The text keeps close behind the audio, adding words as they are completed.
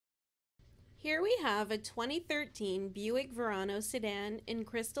Here we have a 2013 Buick Verano sedan in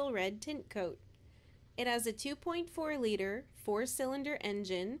crystal red tint coat. It has a 2.4-liter four-cylinder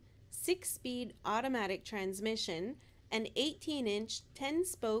engine, 6-speed automatic transmission, and 18-inch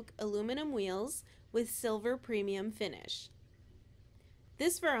 10-spoke aluminum wheels with silver premium finish.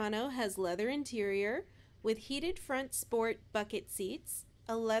 This Verano has leather interior with heated front sport bucket seats,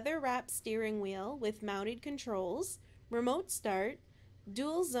 a leather-wrapped steering wheel with mounted controls, remote start,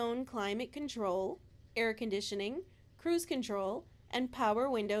 dual zone climate control, air conditioning, cruise control, and power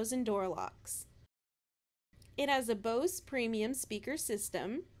windows and door locks. It has a Bose premium speaker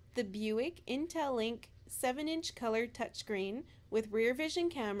system, the Buick IntelliLink 7-inch color touchscreen with rear vision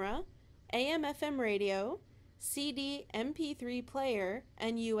camera, AM/FM radio, CD MP3 player,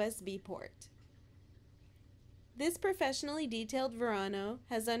 and USB port. This professionally detailed Verano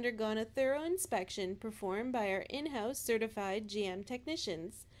has undergone a thorough inspection performed by our in-house certified GM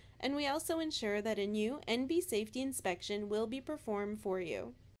technicians, and we also ensure that a new NB safety inspection will be performed for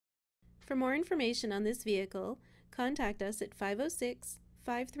you. For more information on this vehicle, contact us at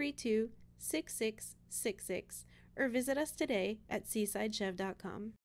 506-532-6666 or visit us today at seasidechev.com.